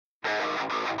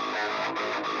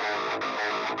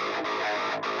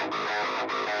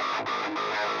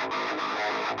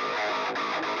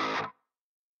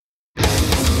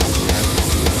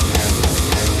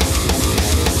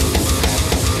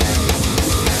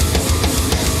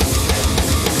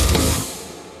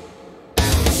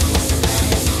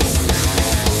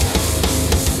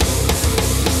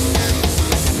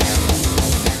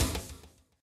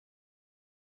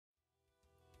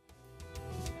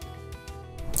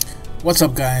What's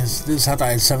up, guys? This is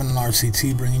Hikaru and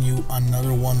RCT bringing you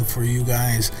another one for you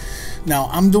guys. Now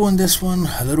I'm doing this one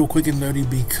a little quick and dirty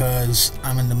because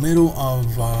I'm in the middle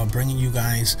of bringing you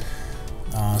guys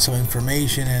some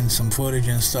information and some footage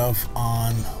and stuff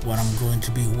on what I'm going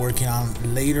to be working on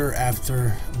later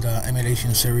after the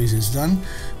emulation series is done,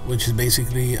 which is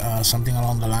basically something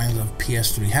along the lines of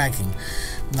PS3 hacking.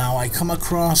 Now I come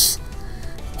across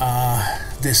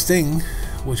this thing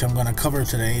which I'm going to cover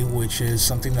today, which is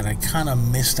something that I kind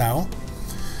of missed out.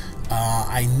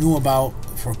 I knew about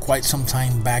for quite some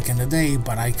time back in the day,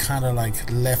 but I kind of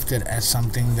like left it as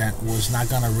something that was not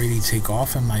going to really take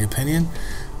off in my opinion.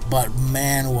 But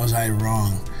man, was I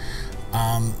wrong.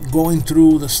 Going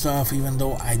through the stuff, even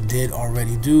though I did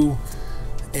already do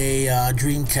a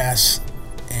Dreamcast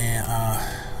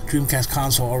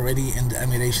console already in the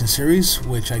emulation series,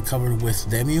 which I covered with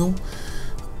Demul,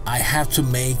 I have to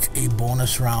make a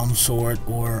bonus round sort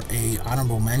or a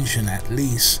honorable mention at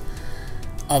least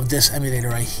of this emulator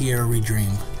right here,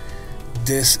 Redream.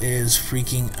 This is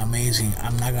freaking amazing.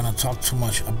 I'm not gonna talk too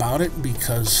much about it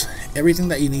because everything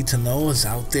that you need to know is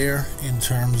out there. In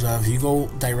terms of, you go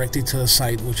directly to the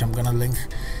site, which I'm gonna link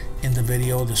in the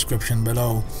video description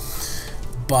below.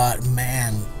 But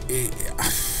man,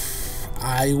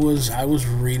 I was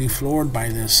really floored by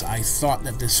this. I thought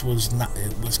that this was not,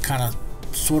 it was kind of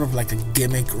sort of like a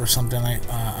gimmick or something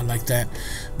like that,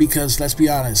 because let's be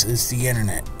honest, it's the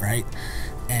internet, right?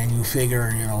 And you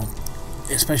figure, you know,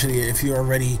 especially if you're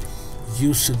already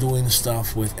used to doing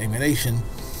stuff with emulation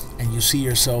and you see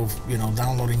yourself, you know,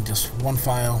 downloading just one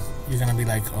file, you're gonna be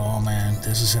like, oh man,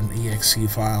 this is an exe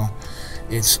file,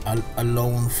 it's a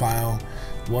lone file,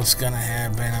 what's gonna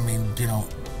happen? I mean, you know,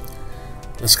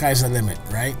 the sky's the limit,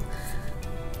 right?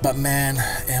 But man,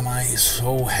 am I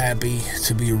so happy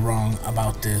to be wrong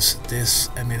about this. This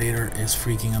emulator is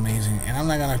freaking amazing. And I'm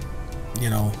not gonna, you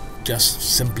know, just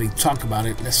simply talk about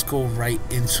it. Let's go right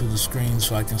into the screen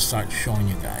so I can start showing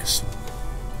you guys.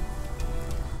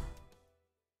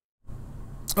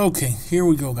 Okay, here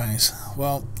we go, guys.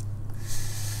 Well,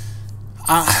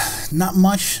 not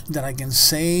much that I can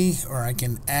say or I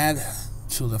can add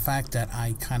to the fact that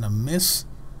I kind of miss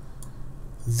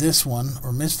this one,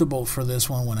 or missed the boat for this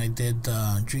one when I did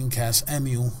the Dreamcast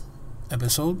Emul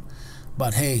episode.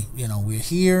 But hey, you know, we're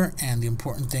here, and the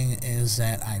important thing is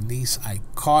that at least I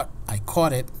caught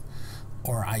it,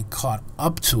 or I caught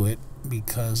up to it,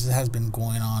 because it has been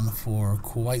going on for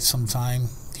quite some time.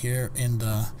 Here in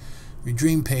the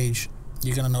Redream page,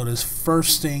 you're gonna notice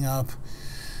first thing up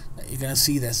that you're gonna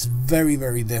see that's very,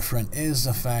 very different is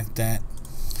the fact that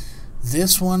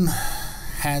this one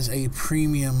has a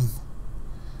premium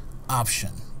option,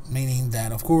 meaning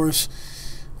that of course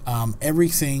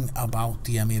everything about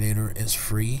the emulator is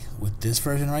free with this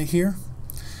version right here.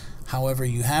 However,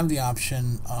 you have the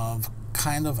option of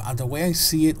kind of the way I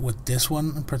see it with this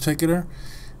one in particular,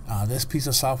 this piece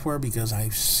of software, because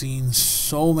I've seen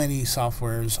so many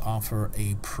softwares offer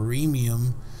a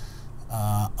premium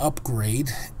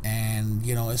upgrade, and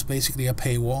you know, it's basically a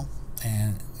paywall,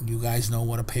 and you guys know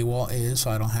what a paywall is,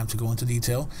 so I don't have to go into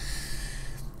detail.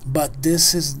 But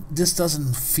this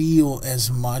doesn't feel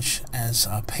as much as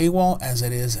a paywall as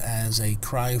it is as a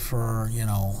cry for, you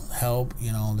know, help.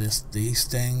 You know, these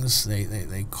things,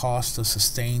 they cost to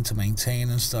sustain, to maintain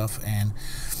and stuff, and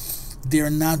they're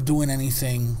not doing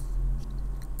anything,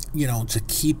 you know, to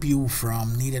keep you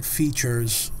from needed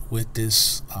features with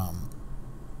this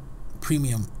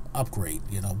premium upgrade.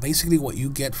 You know, basically what you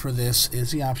get for this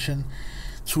is the option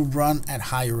to run at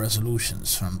higher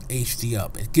resolutions from HD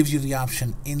up. It gives you the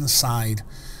option inside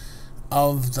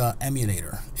of the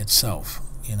emulator itself.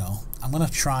 You know, I'm gonna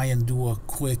try and do a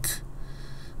quick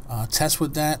test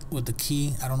with that, with the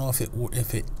key. I don't know if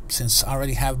it since I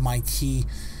already have my key,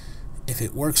 if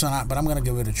it works or not, but I'm gonna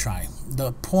give it a try.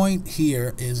 The point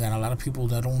here is that a lot of people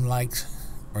that don't like,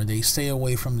 or they stay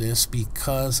away from this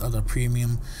because of the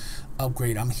premium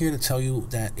upgrade. I'm here to tell you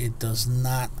that it does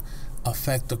not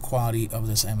affect the quality of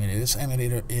this emulator. This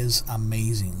emulator is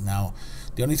amazing. Now,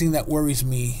 the only thing that worries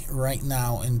me right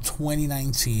now in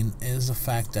 2019 is the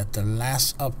fact that the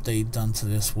last update done to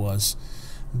this was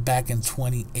back in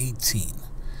 2018.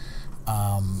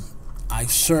 I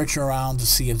search around to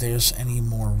see if there's any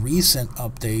more recent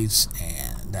updates,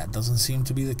 and that doesn't seem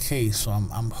to be the case. So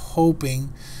I'm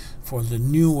hoping for the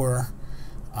newer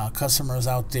customers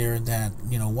out there that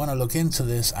want to look into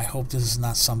this. I hope this is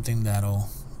not something that'll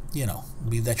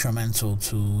be detrimental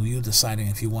to you deciding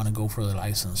if you want to go for the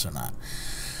license or not.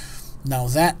 Now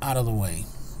that out of the way,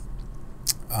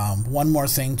 one more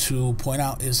thing to point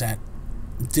out is that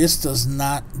this does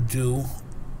not do,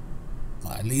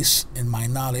 at least in my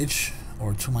knowledge,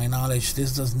 or to my knowledge,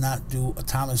 this does not do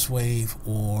Atomiswave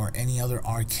or any other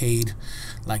arcade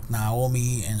like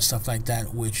Naomi and stuff like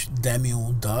that, which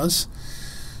Demul does.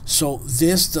 So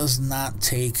this does not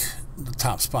take the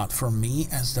top spot for me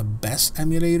as the best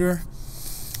emulator.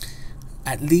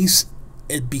 At least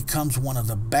it becomes one of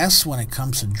the best when it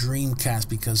comes to Dreamcast,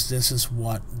 because this is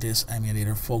what this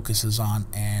emulator focuses on,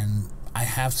 and I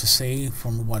have to say,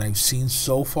 from what I've seen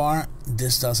so far,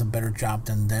 this does a better job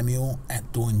than Demul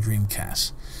at doing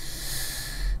Dreamcast.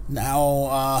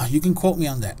 Now, you can quote me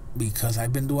on that, because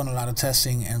I've been doing a lot of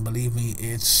testing, and believe me,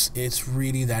 it's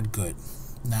really that good.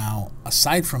 Now,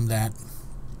 aside from that,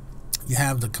 you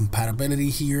have the compatibility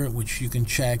here, which you can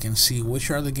check and see which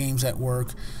are the games that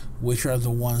work, which are the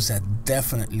ones that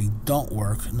definitely don't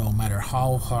work, no matter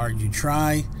how hard you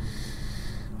try.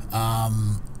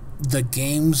 The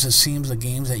games, it seems the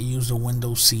games that use the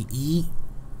Windows CE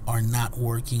are not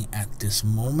working at this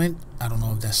moment. I don't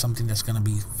know if that's something that's going to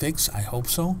be fixed. I hope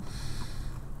so.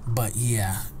 But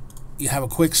yeah, you have a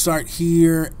quick start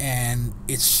here, and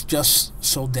it's just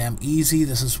so damn easy.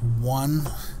 This is one,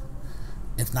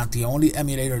 if not the only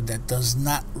emulator that does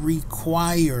not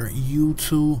require you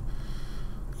to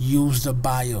use the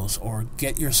BIOS or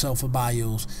get yourself a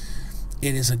BIOS.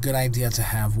 It is a good idea to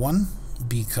have one,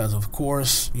 because of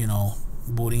course,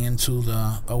 booting into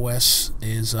the OS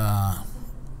is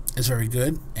very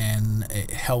good, and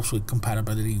it helps with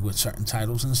compatibility with certain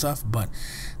titles and stuff. But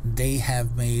they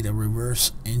have made a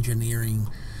reverse engineering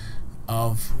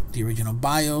of the original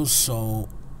BIOS, so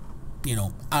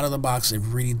out of the box, it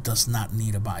really does not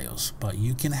need a BIOS. But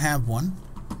you can have one,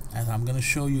 as I'm going to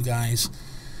show you guys.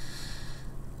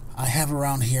 I have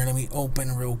around here. Let me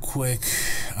open real quick.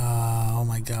 Oh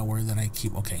my god, where did I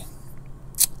keep? Okay.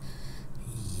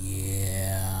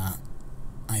 Yeah,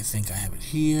 I think I have it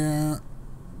here.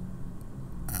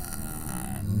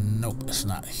 Nope, it's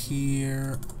not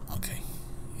here. Okay,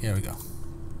 here we go.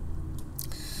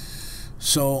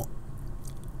 So,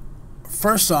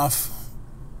 first off,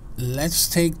 let's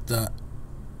take the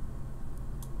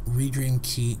Redream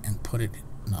key and put it.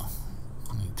 No,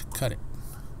 I need to cut it.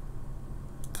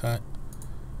 Cut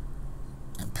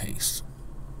and paste.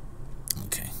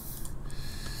 Okay.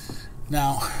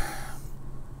 Now,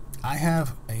 I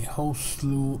have a whole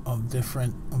slew of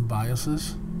different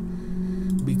BIOSes,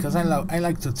 because I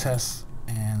like to test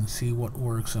and see what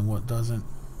works and what doesn't.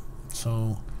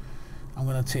 So I'm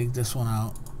gonna take this one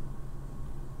out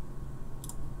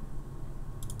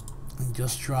and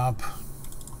just drop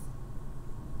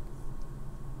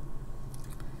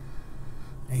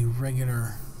a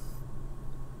regular.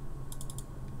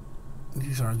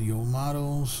 These are the old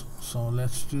models, so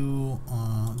let's do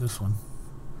this one.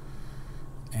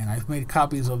 And I've made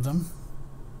copies of them.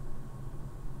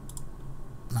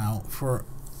 Now, for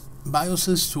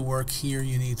BIOSes to work here,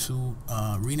 you need to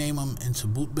rename them into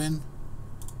boot bin.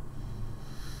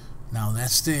 Now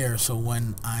that's there, so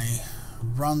when I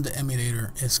run the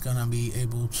emulator, it's gonna be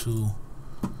able to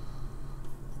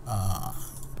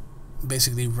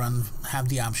basically have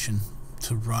the option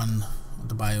to run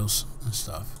the BIOS and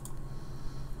stuff.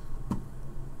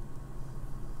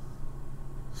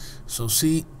 So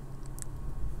see,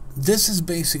 this is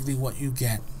basically what you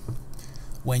get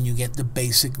when you get the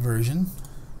basic version.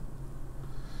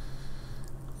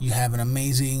 You have an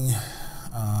amazing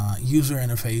user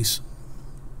interface.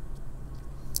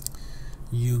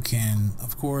 You can,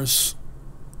 of course,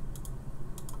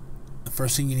 the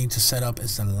first thing you need to set up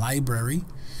is the library.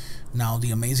 Now,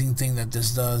 the amazing thing that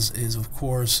this does is, of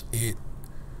course, it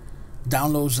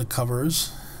downloads the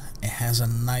covers. It has a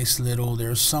nice little,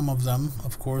 there's some of them,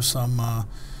 of course, some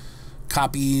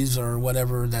copies or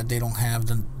whatever that they don't have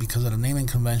because of the naming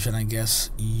convention. I guess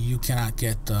you cannot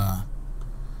get the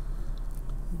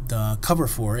cover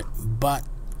for it, but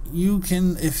you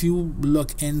can, if you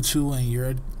look into, and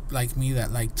you're like me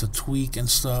that like to tweak and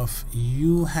stuff,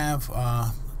 you have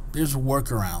there's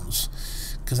workarounds,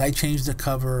 because I changed the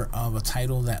cover of a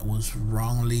title that was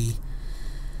wrongly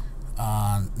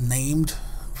named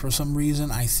for some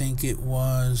reason. I think it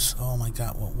was, oh my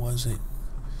god, what was it?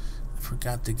 I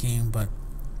forgot the game, but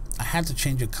I had to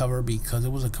change the cover because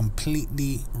it was a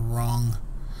completely wrong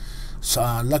So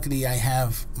luckily I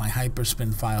have my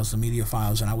Hyperspin files, the media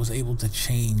files, and I was able to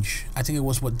change. I think it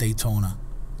was with Daytona.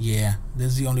 Yeah,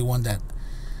 this is the only one that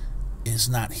is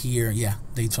not here. Yeah,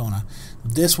 Daytona.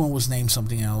 This one was named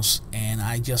something else, and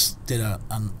I just did a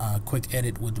quick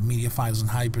edit with the media files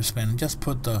and Hyperspin and just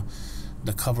put the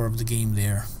cover of the game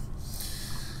there.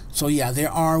 So yeah,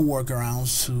 there are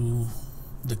workarounds to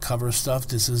the cover stuff.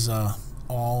 This is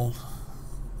all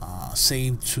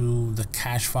saved to the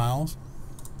cache files,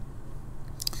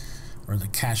 or the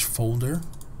cache folder.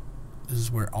 This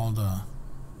is where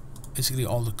basically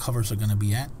all the covers are going to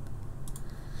be at.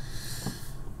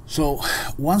 So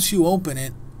once you open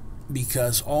it,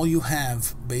 because all you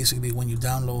have basically when you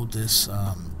download this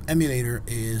emulator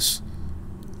is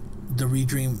the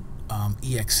Redream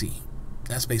exe.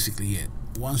 That's basically it.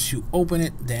 Once you open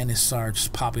it, then it starts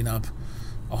popping up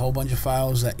a whole bunch of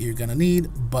files that you're gonna need,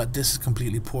 but this is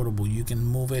completely portable. You can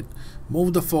move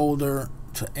the folder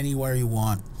to anywhere you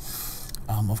want.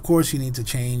 Of course, you need to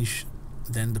change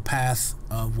then the path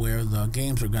of where the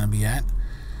games are gonna be at,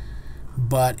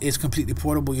 but it's completely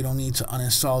portable. You don't need to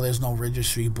uninstall. There's no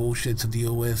registry bullshit to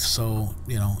deal with, so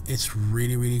you know, it's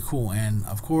really cool. And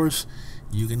of course,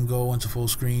 you can go into full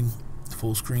screen.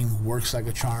 Full screen works like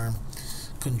a charm.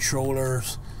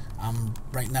 Controllers,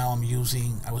 right now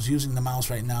I was using the mouse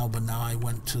right now, but now I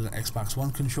went to the Xbox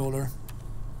One controller,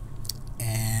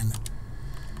 and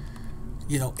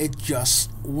you know, it just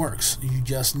works. You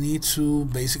just need to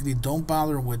basically don't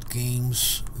bother with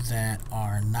games that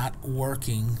are not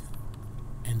working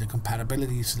in the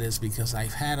compatibilities list, because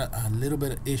I've had a little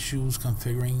bit of issues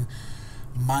configuring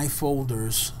my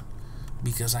folders,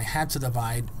 because I had to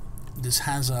divide. This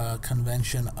has a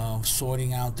convention of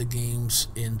sorting out the games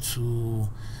into,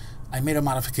 I made a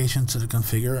modification to the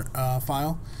configure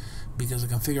file, because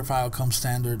the configure file comes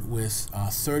standard with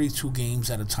 32 games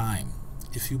at a time.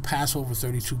 If you pass over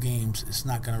 32 games, it's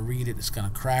not going to read it, it's going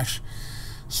to crash.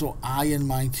 So I, in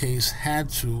my case, had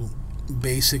to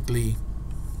basically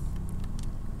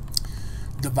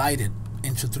divide it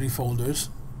into 3 folders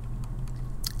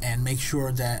and make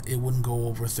sure that it wouldn't go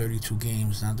over 32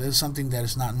 games. Now, there's something that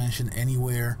is not mentioned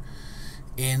anywhere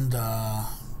in the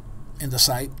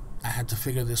site. I had to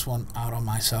figure this one out on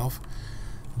myself,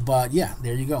 but yeah,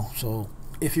 there you go. So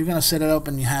if you're gonna set it up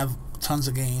and you have tons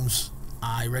of games,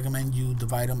 I recommend you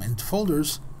divide them into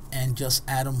folders and just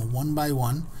add them one by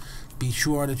one. Be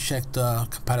sure to check the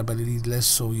compatibility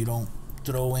list so you don't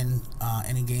throw in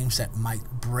any games that might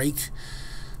break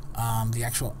the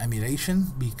actual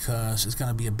emulation, because it's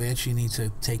gonna be a bitch. You need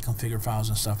to take configure files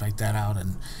and stuff like that out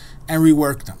and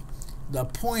rework them. The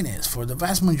point is, for the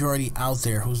vast majority out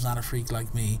there who's not a freak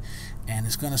like me and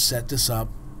is gonna set this up,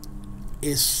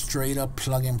 is straight up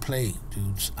plug and play,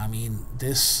 dudes. I mean,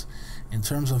 this, in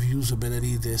terms of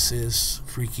usability, this is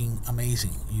freaking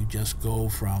amazing. You just go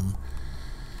from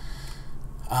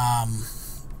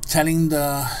telling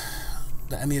the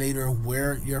emulator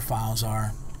where your files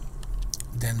are,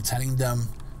 then telling them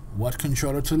what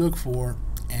controller to look for,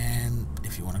 and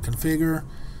if you want to configure,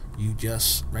 you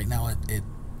just, right now it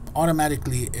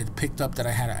automatically picked up that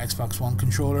I had an Xbox One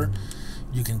controller.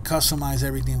 You can customize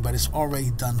everything, but it's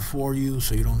already done for you,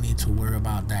 so you don't need to worry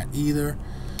about that either.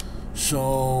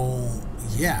 So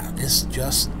yeah, it's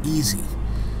just easy.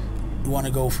 You want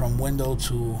to go from window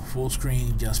to full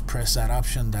screen, just press that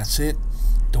option, that's it.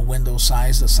 The window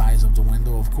size, the size of the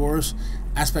window, of course.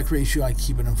 Aspect ratio, I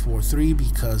keep it in 4:3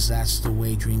 because that's the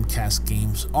way Dreamcast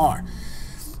games are.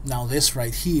 Now this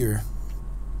right here,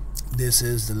 this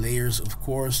is the layers. Of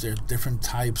course, there are different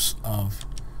types of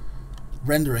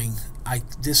rendering.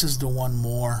 This is the one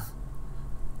more,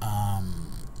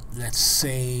 let's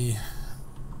say,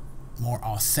 more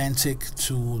authentic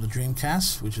to the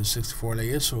Dreamcast, which is 64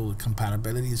 layers. So the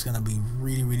compatibility is going to be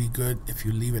really good if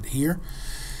you leave it here.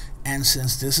 And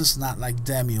since this is not like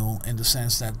Demul, in the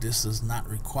sense that this does not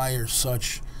require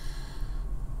such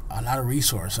a lot of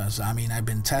resources, I mean, I've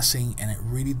been testing and it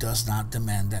really does not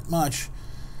demand that much,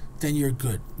 then you're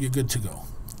good. You're good to go.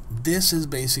 This is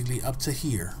basically up to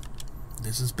here.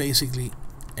 This is basically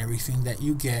everything that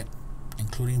you get,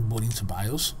 including booting to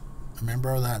BIOS.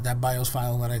 Remember that BIOS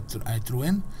file that I threw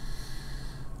in?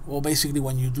 Well, basically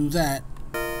when you do that,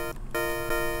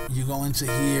 you go into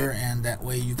here, and that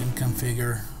way you can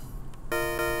configure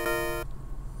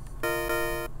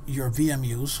your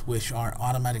VMUs, which are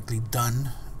automatically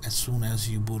done as soon as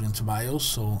you boot into BIOS.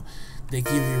 So they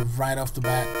give you right off the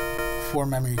bat 4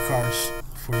 memory cards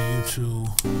for you to,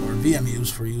 or VMUs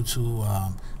for you to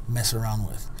mess around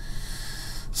with.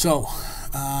 So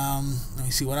let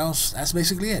me see what else. That's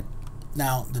basically it.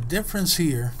 Now the difference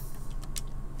here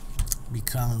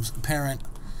becomes apparent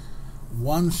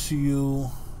once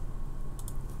you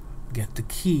get the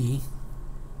key.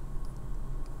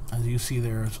 As you see,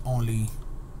 there's only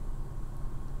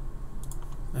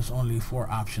 4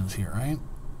 options here, right?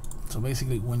 So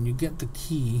basically, when you get the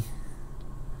key,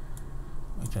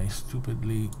 which I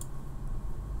stupidly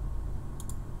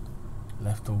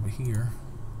left over here,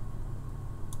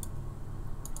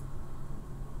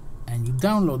 and you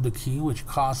download the key, which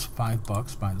costs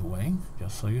 $5, by the way,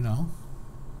 just so you know.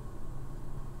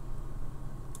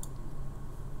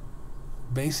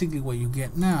 Basically, what you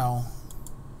get now,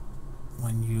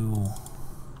 when you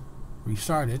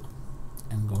restart it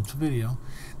and go to video,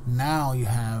 now you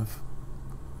have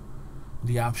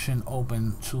the option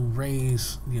open to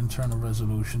raise the internal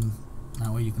resolution.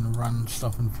 That way you can run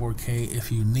stuff in 4K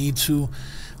if you need to.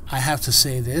 I have to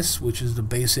say this, which is the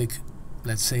basic,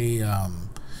 let's say,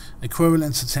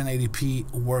 equivalent to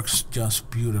 1080p, works just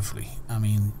beautifully. I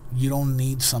mean, you don't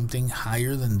need something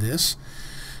higher than this.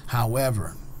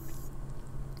 However,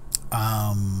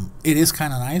 it is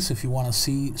kind of nice if you want to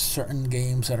see certain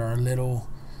games that are a little,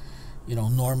 you know,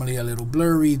 normally a little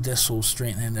blurry. This will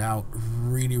straighten it out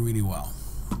really, really well.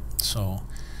 So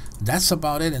that's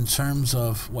about it in terms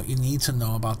of what you need to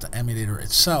know about the emulator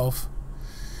itself.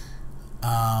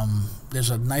 There's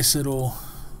a nice little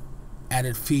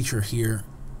added feature here.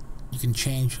 You can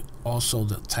change also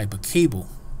the type of cable,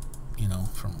 you know,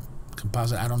 from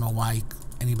composite. I don't know why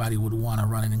anybody would want to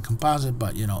run it in composite,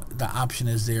 but you know, the option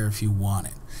is there if you want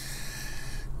it.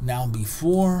 Now,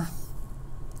 before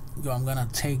I'm gonna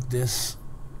take this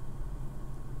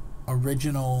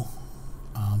original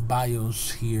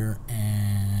BIOS here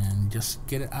and just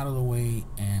get it out of the way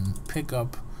and pick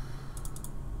up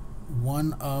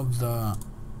one of the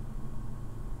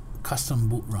custom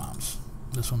boot ROMs.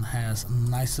 This one has a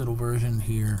nice little version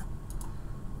here,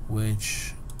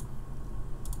 which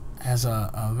has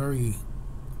a very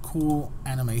cool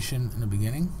animation in the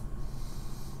beginning,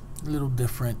 a little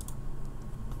different,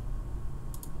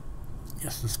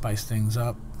 just to spice things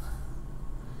up.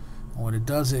 And what it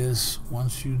does is,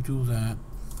 once you do that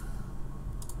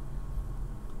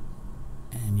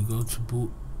and you go to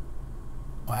boot,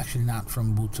 well, actually not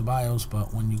from boot to BIOS,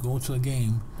 but when you go to a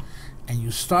game and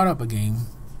you start up a game,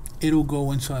 it'll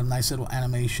go into a nice little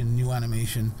animation, new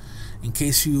animation, in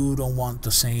case you don't want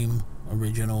the same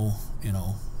original, you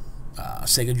know,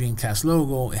 Sega Dreamcast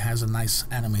logo. It has a nice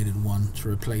animated one to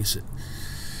replace it.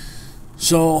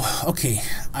 So, okay,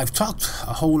 I've talked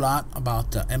a whole lot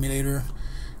about the emulator.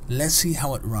 Let's see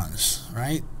how it runs,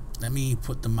 right? Let me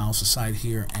put the mouse aside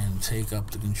here and take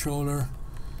up the controller.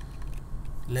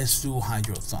 Let's do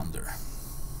Hydro Thunder.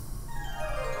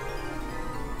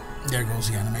 There goes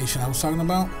the animation I was talking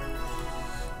about.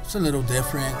 It's a little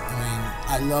different. I mean,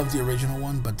 I love the original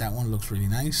one, but that one looks really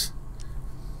nice.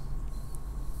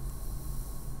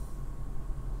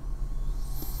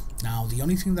 Now, the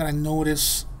only thing that I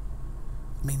notice,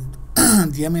 I mean,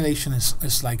 the emulation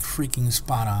is like freaking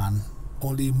spot on.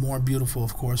 Only more beautiful,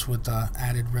 of course, with the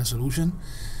added resolution.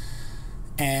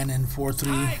 And in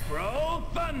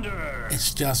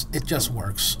 4.3, it just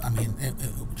works. I mean, it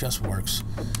just works.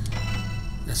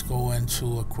 Let's go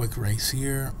into a quick race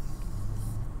here.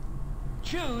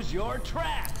 Choose your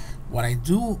track. What I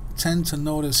do tend to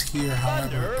notice here,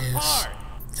 however, is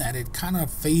that it kind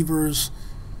of favors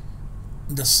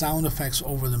the sound effects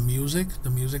over the music. The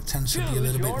music tends to be a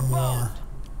little bit more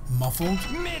muffled.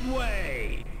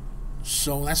 Midway.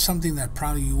 So that's something that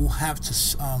probably you will have to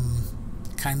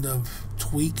kind of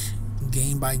tweak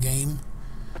game by game.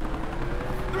 3,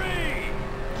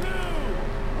 2,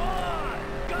 1,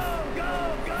 go,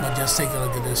 go, go. But just take a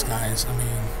look at this, guys. I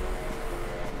mean,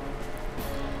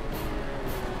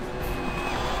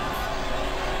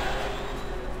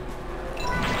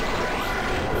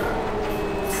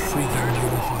 freaking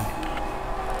beautiful.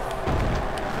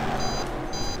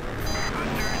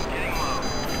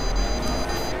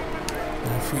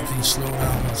 No freaking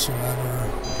slowdown whatsoever.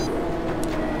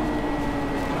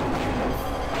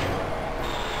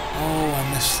 Oh,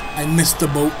 I missed the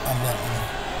boat on that one.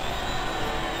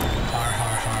 Har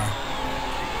har har.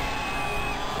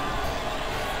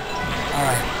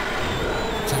 Alright.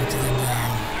 Time to get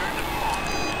down.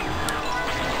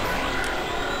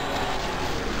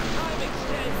 Time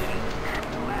extended.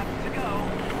 Lap to go.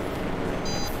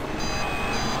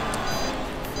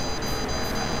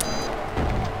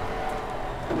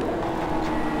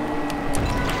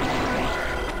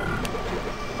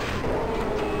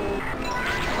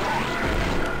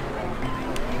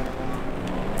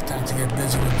 Time to get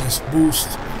busy with this boost.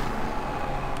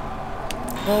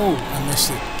 Oh, I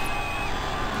missed it.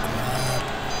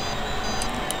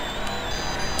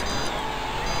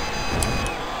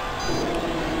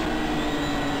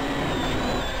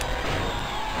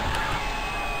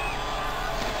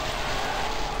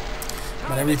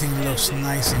 everything looks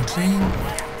nice and clean.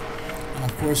 And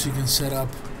of course you can set up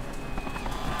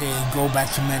a go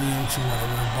back to menu to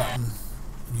whatever button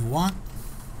you want.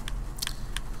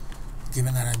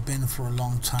 Given that I've been for a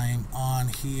long time on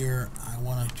here, I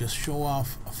want to just show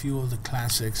off a few of the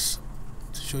classics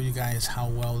to show you guys how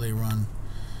well they run.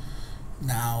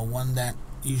 Now, one that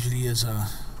usually is a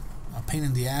pain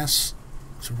in the ass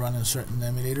to run in certain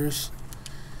emulators,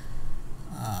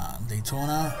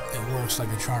 Daytona, it works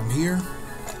like a charm here.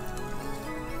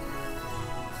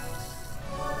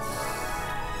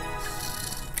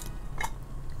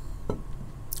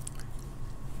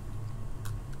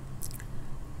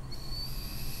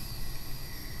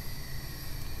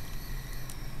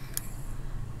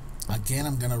 Again,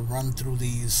 I'm gonna run through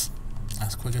these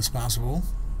as quick as possible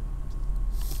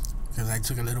because I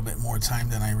took a little bit more time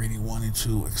than I really wanted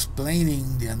to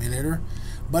explaining the emulator.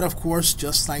 But of course,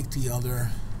 just like the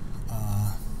other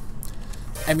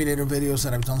emulator videos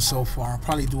that I've done so far, I'll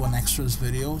probably do an extras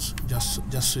videos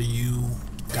just so you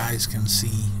guys can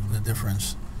see the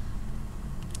difference.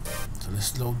 So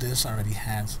let's load this. I already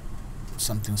had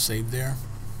something saved there.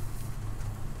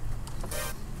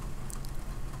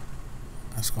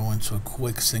 Let's go into a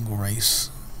quick single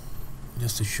race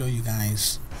just to show you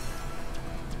guys.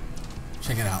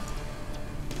 Check it out.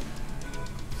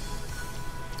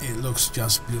 It looks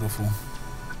just beautiful.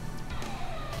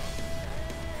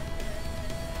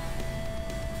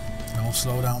 No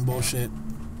slowdown bullshit.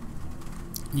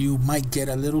 You might get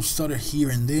a little stutter here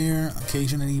and there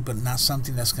occasionally, but not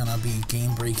something that's gonna be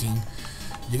game breaking.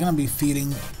 You're gonna be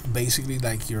feeling basically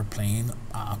like you're playing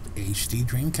HD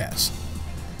Dreamcast.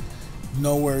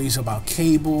 No worries about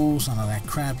cables, none of that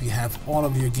crap. You have all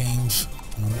of your games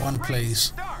in one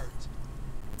place.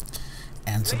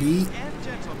 And to be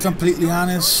completely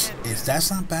honest, that's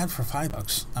not bad for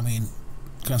 $5. I mean,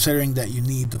 considering that you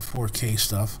need the 4K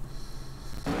stuff.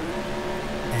 And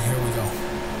here we go.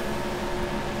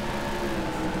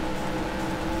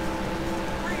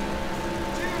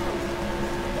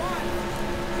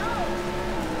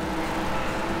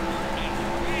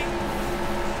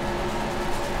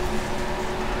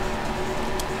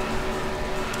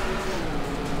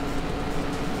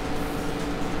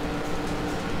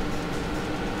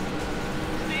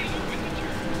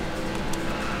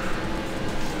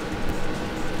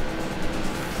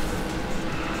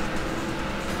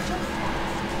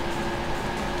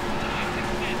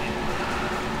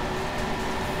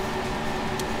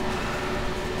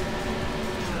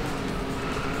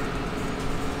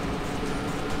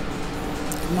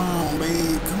 Come on,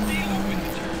 babe, come on.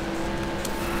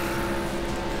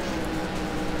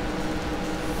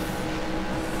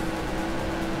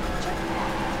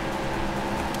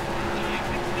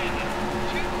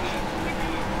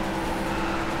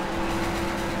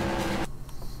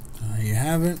 There you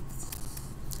have it.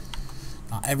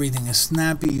 Everything is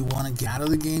snappy. You want to get out of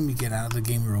the game, you get out of the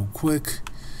game real quick.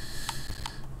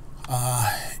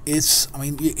 I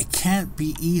mean, it can't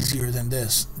be easier than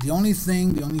this. The only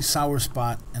sour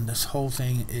spot in this whole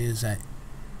thing is that,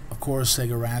 of course,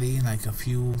 Sega Rally, like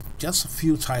just a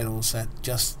few titles that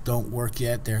just don't work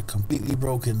yet. They're completely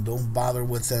broken. Don't bother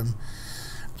with them.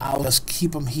 I'll just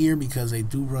keep them here because they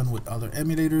do run with other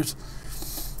emulators.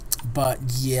 But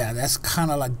yeah, that's kind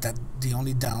of like that. The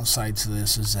only downside to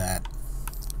this is that,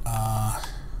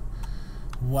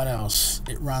 what else?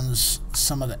 It runs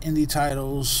some of the indie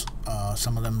titles,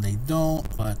 some of them they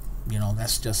don't, but you know,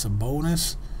 that's just a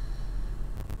bonus.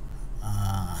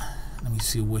 Let me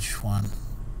see which one.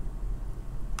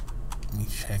 Let me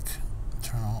check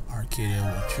Eternal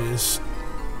Arcadia, which is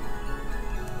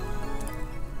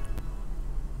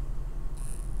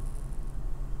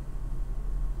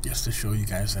just to show you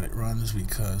guys that it runs,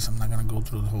 because I'm not gonna go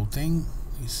through the whole thing.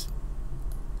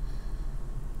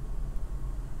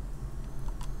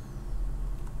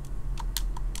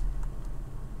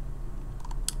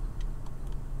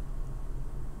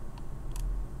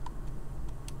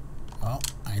 Well,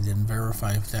 I didn't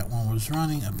verify if that one was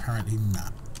running. Apparently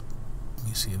not. Let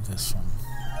me see if this one.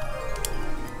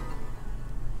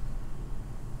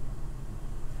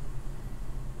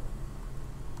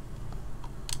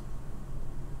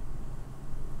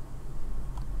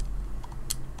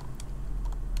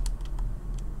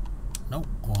 Nope.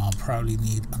 Well, I'll probably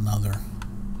need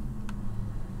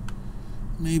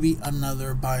maybe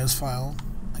another BIOS file.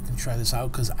 I can try this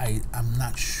out because I'm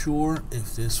not sure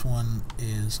if this one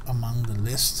is among the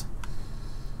list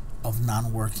of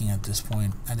non-working at this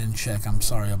point. I didn't check. I'm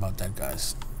sorry about that,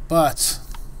 guys. But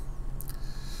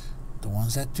the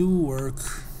ones that do work,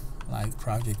 like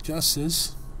Project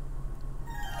Justice,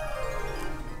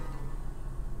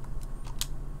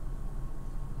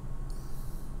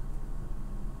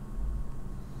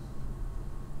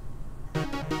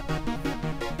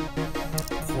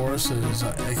 Chorus is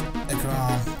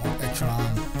Echelon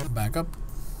backup.1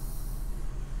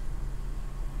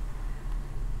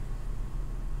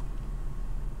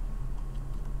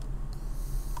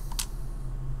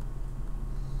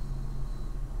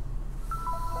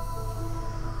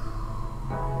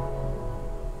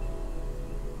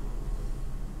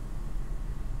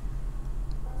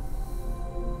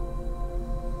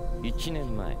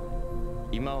年前、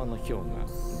今和のヒョウが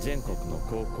全国の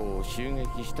高校を襲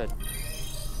撃した。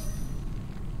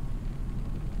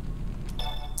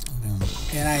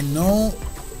And I know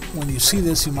when you see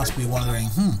this, you must be wondering,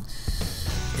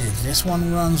 if this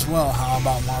one runs well, how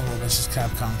about Marvel vs.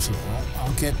 Capcom 2? Well,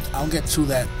 I'll get to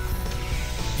that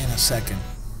in a second.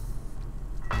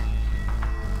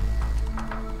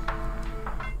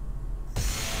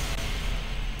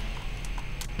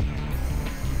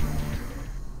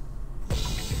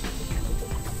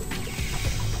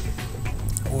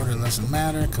 Order doesn't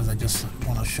matter because I just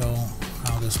want to show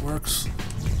how this works.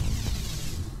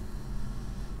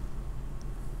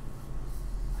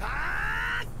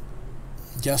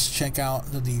 Just check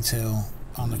out the detail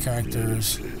on the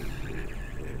characters.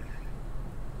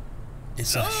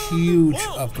 It's a huge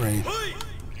upgrade.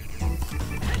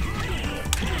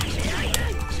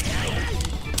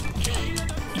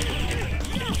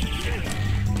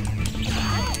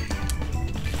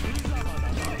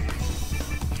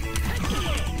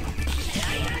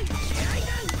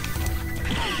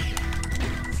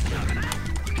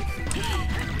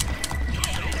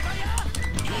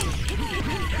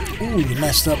 Ooh, you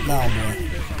messed up now, boy.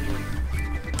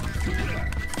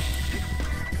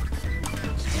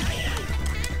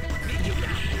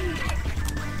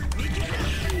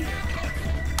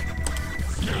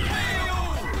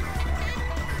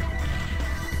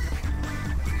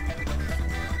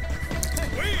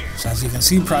 So as you can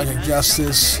see, Project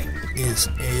Justice is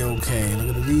A-okay.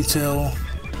 Look at the detail.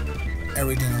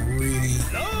 Everything really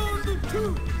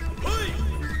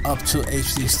up to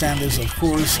HD standards, of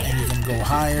course, and you can go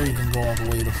higher. You can go all the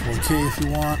way to 4K if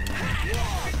you want.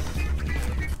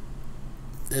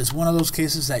 It's one of those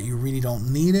cases that you really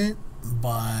don't need it,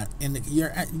 but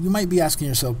you might be asking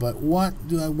yourself, but what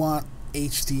do I want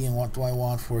HD and what do I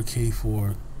want 4K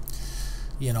for?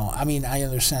 You know, I mean, I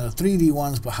understand the 3D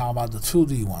ones, but how about the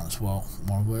 2D ones? Well,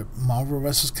 Marvel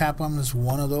vs. Capcom is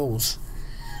one of those,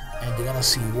 and you're gonna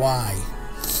see why.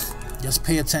 Just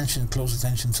pay attention, close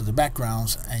attention to the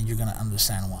backgrounds, and you're gonna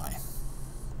understand why.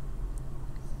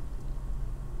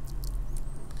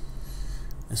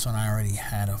 This one I already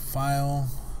had a file.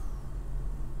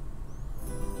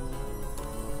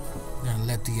 I'm gonna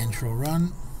let the intro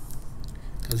run,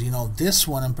 because you know this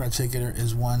one in particular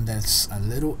is one that's a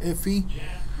little iffy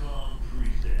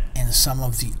in some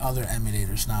of the other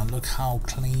emulators. Now look how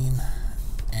clean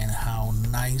and how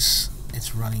nice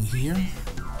it's running here.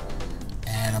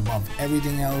 And above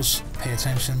everything else, pay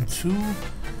attention to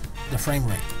the frame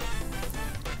rate.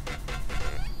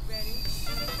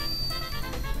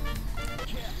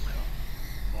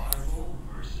 Marvel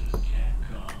vs.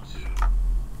 Capcom 2.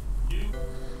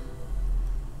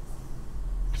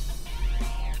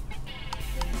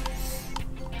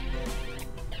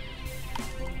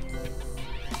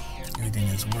 Everything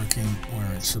is working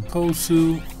where it's supposed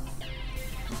to.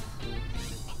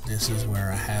 This is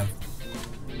where I have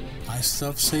my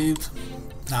stuff saved.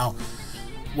 Now,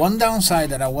 one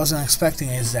downside that I wasn't expecting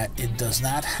is that it does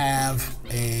not have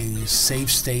a save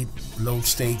state, load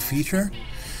state feature.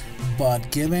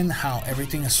 But given how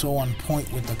everything is so on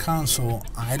point with the console,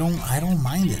 I don't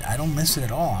mind it. I don't miss it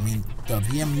at all. I mean, the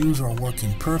VMUs are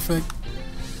working perfect.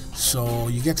 So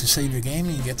you get to save your game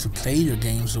and you get to play your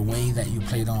games the way that you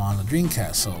played on the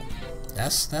Dreamcast. So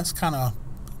that's kind of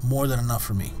more than enough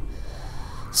for me,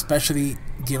 especially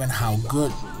given how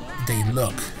good they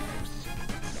look.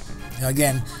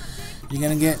 Again, you're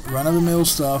gonna get run-of-the-mill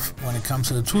stuff when it comes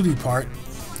to the 2D part,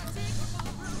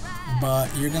 but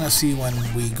you're gonna see when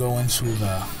we go into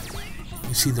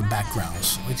you see the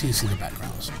backgrounds. Wait till you see the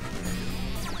backgrounds.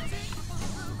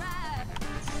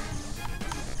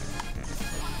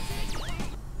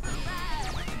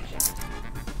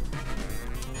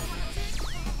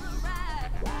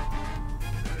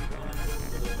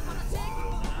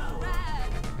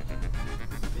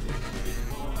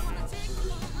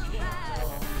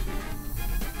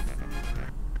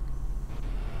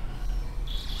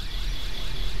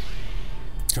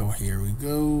 So here we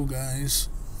go, guys.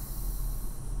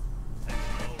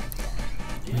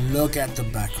 Look at the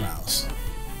backgrounds.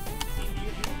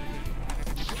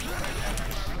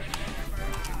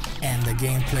 And the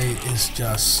gameplay is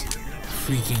just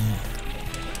freaking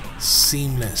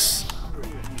seamless.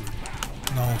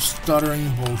 No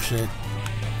stuttering bullshit.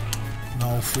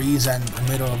 No freeze in the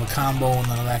middle of a combo,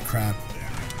 none of that crap.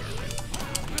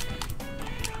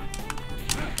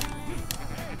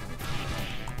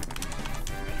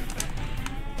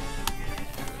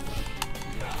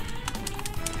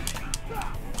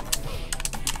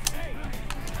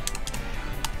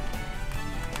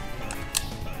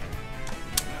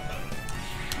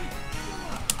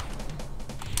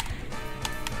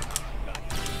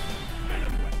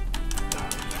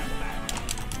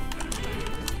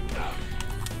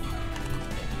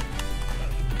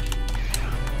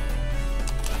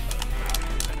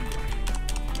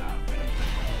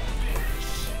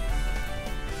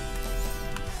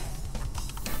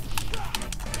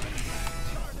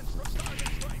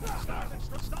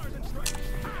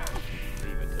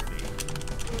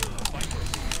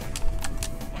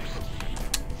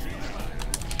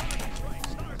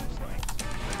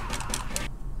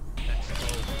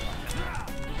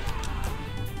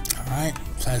 Alright,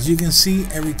 so as you can see,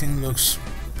 everything looks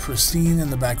pristine in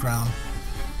the background.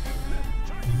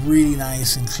 Really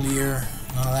nice and clear.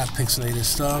 None of that pixelated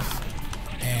stuff.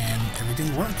 And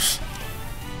everything works.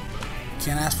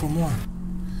 Can't ask for more.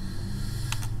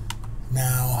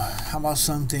 Now, how about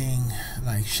something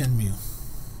like Shenmue?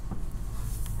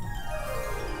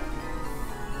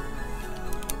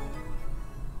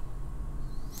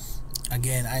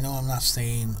 Again, I know I'm not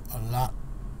saying a lot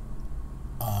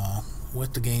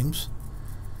with the games,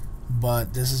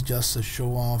 but this is just to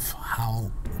show off how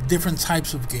different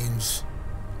types of games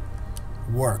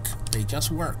work. They just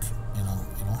work, you know.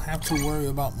 You don't have to worry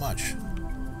about much.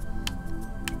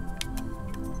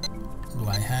 Do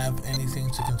I have anything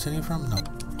to continue from? No.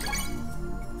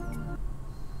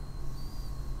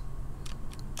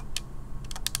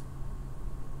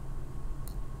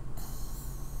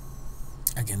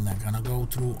 Again, not gonna go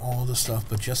through all the stuff,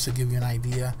 but just to give you an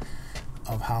idea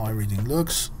of how everything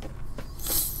looks.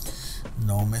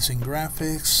 No missing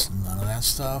graphics, none of that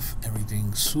stuff.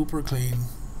 Everything super clean.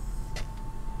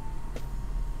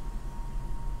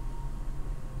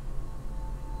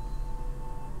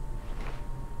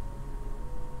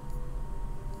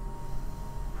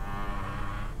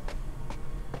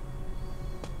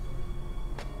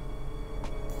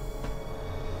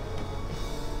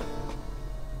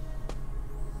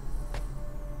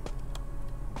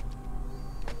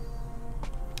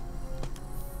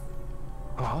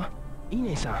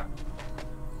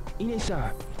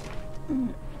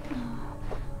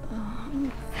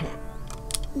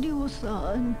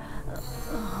 Ryu-san,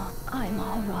 I'm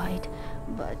alright,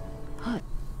 but...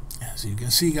 As you can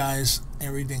see, guys,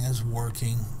 everything is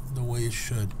working the way it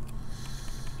should.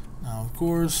 Now, of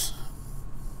course,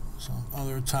 some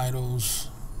other titles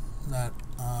that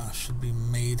should be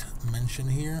made mention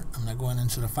here. I'm not going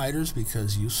into the fighters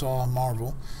because you saw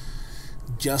Marvel.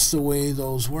 Just the way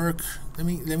those work. Let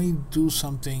me do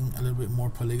something a little bit more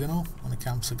polygonal when it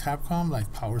comes to Capcom,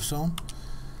 like Power Stone.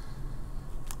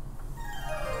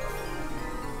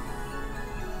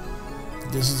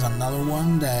 This is another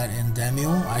one that in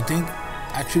Demul, I think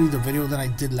actually the video that I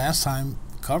did last time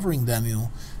covering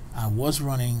Demul, I was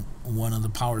running one of the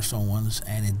Power Stone ones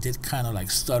and it did kind of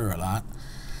like stutter a lot.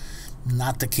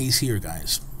 Not the case here,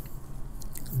 guys.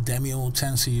 Demul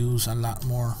tends to use a lot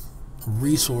more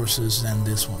resources than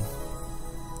this one.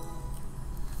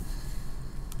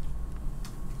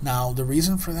 Now, the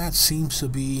reason for that seems to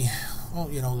be, well,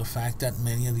 you know, the fact that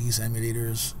many of these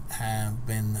emulators have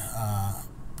been,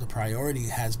 the priority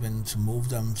has been to move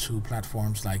them to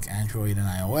platforms like Android and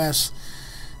iOS.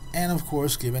 And of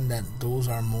course, given that those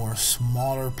are more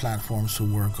smaller platforms to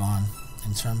work on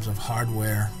in terms of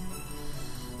hardware,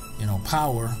 you know,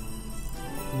 power,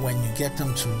 when you get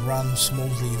them to run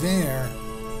smoothly there,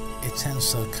 it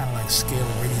tends to kind of like scale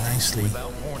really nicely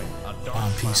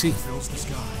on PC.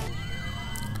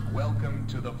 Welcome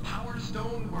to the Power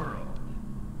Stone world.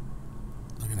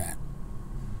 Look at that.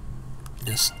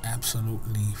 Just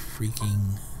absolutely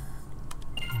freaking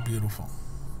beautiful.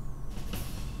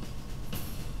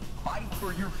 Fight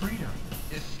for your freedom.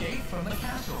 Escape from the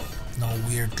castle. No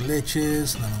weird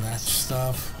glitches, none of that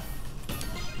stuff.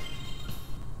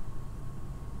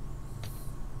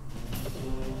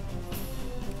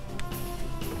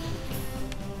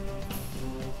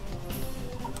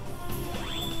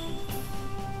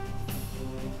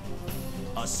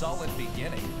 A solid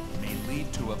beginning may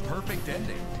lead to a perfect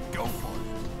ending. Go for it.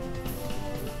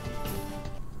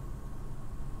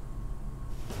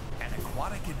 An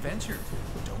aquatic adventure.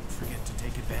 Don't forget to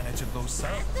take advantage of those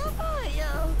subs. Let the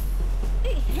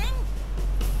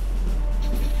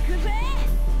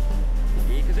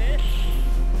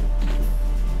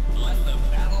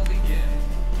battle begin.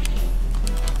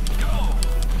 Go!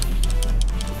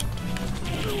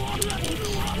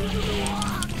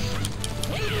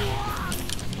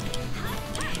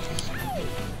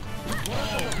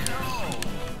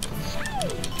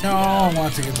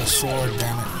 wanted to get the sword,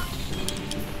 damn it.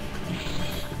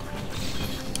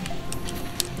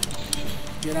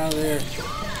 Get out of there.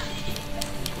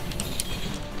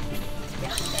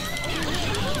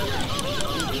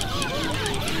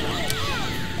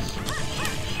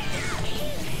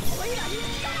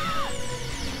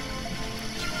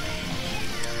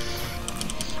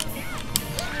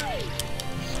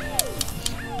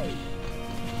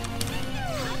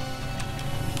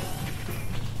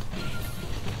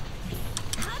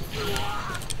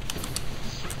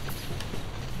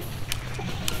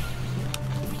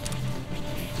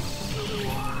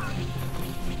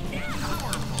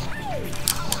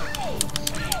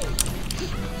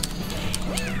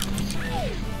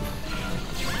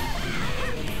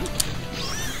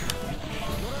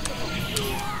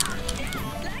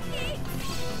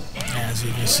 As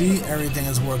you can see, everything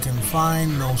is working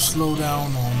fine, no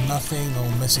slowdown, no nothing, no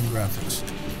missing graphics.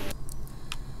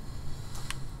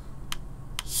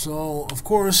 So, of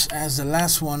course, as the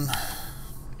last one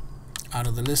out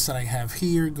of the list that I have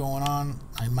here going on,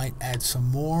 I might add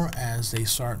some more as they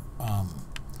start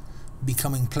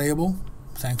becoming playable.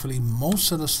 Thankfully,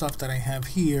 most of the stuff that I have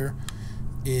here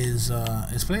is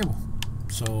playable,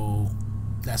 so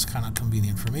that's kind of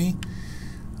convenient for me.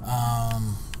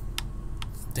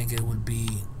 I think it would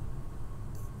be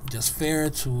just fair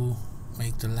to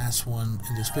make the last one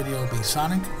in this video be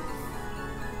Sonic.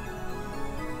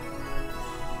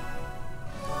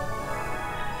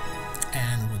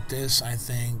 And with this, I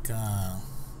think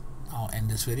I'll end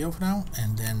this video for now,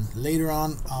 and then later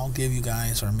on I'll give you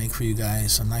guys, or make for you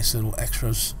guys, some nice little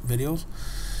extras videos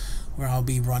where I'll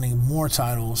be running more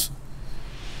titles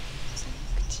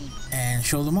and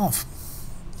show them off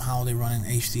how they run in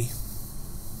HD.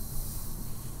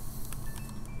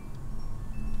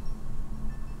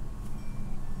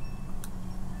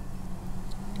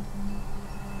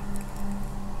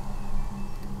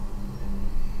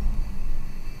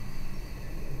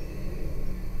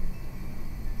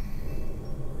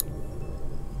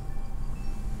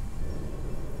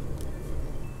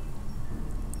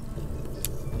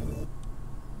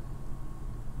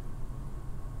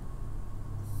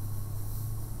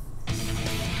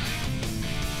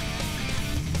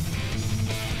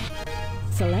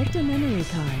 Select a memory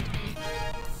card.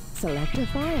 Select a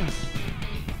file.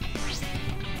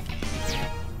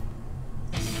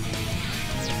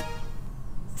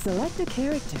 Select a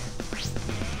character.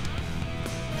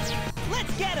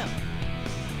 Let's get him!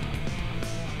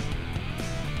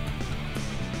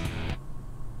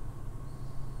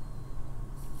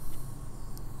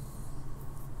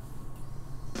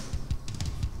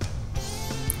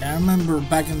 I remember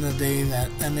back in the day that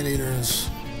emulators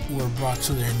were brought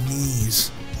to their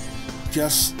knees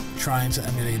just trying to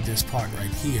emulate this part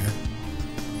right here,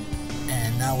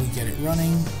 and now we get it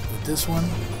running with this one,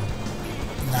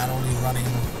 not only running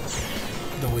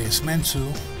the way it's meant to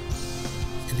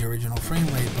in the original frame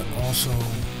rate, but also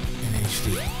in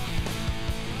HD.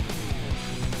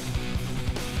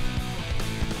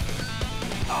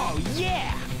 Oh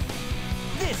yeah!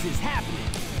 This is happening!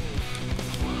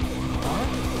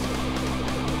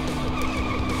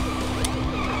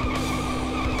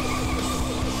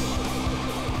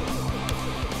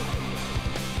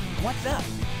 What's up?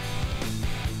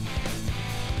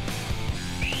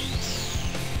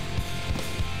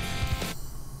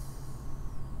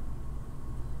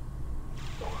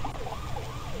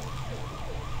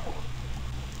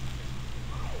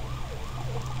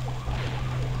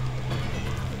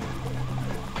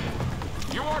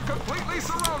 You are completely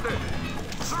surrounded.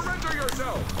 Surrender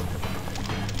yourself.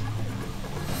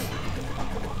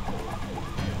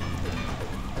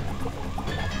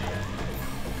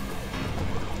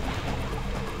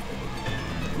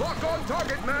 Lock on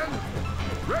target, men.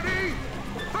 Ready?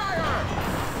 Fire!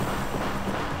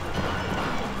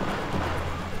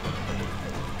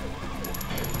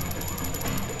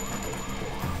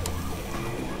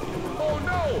 Oh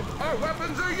no! Our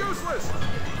weapons are useless!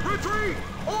 Retreat!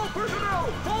 All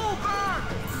personnel, fall back!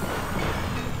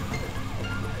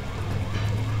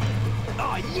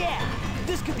 Oh yeah!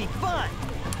 This could be fun!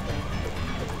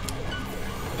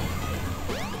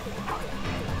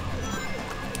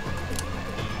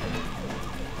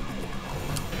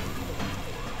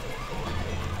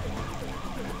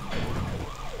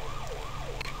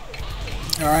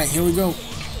 Alright, here we go.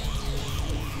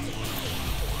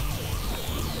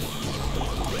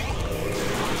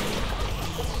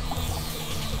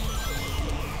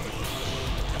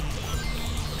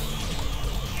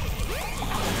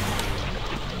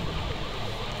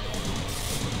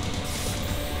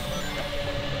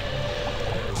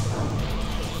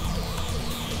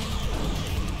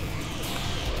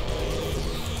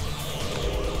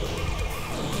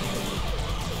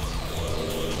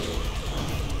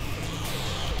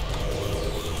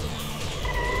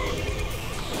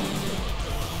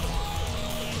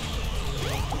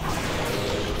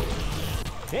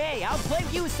 Hey, I'll play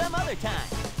with you some other time.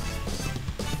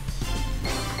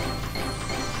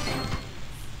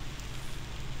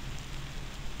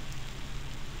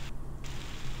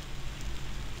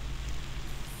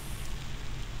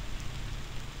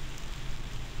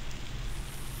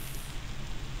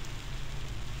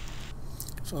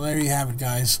 So there you have it,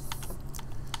 guys.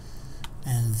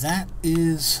 And that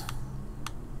is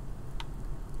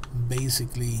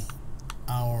basically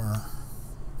our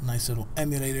nice little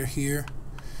emulator here.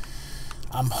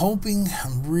 I'm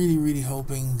really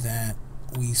hoping that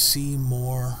we see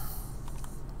more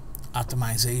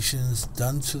optimizations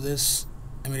done to this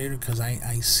emulator, because I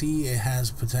see it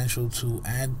has potential to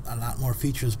add a lot more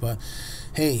features. But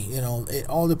hey, you know, it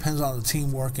all depends on the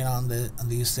team working on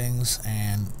these things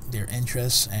and their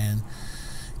interests. And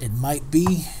it might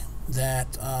be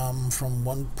that from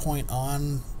one point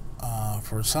on,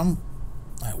 for some,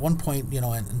 at one point, you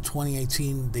know, in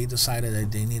 2018, they decided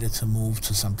that they needed to move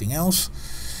to something else.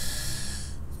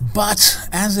 But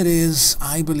as it is,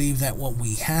 I believe that what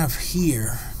we have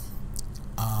here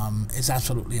is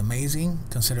absolutely amazing,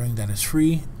 considering that it's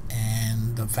free,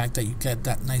 and the fact that you get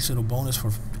that nice little bonus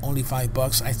for only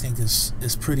 $5, I think is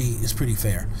pretty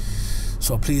fair.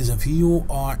 So please, if you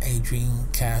are a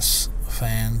Dreamcast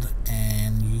fan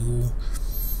and you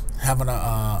have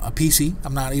a PC,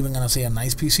 I'm not even gonna say a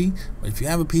nice PC, but if you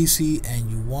have a PC and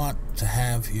you want to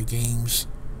have your games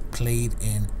played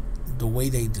in the way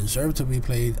they deserve to be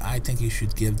played, I think you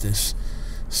should give this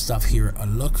stuff here a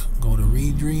look. Go to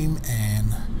Redream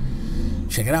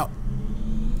and check it out.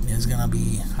 It's gonna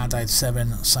be Hot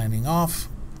 7 signing off.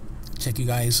 Check you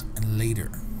guys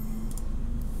later.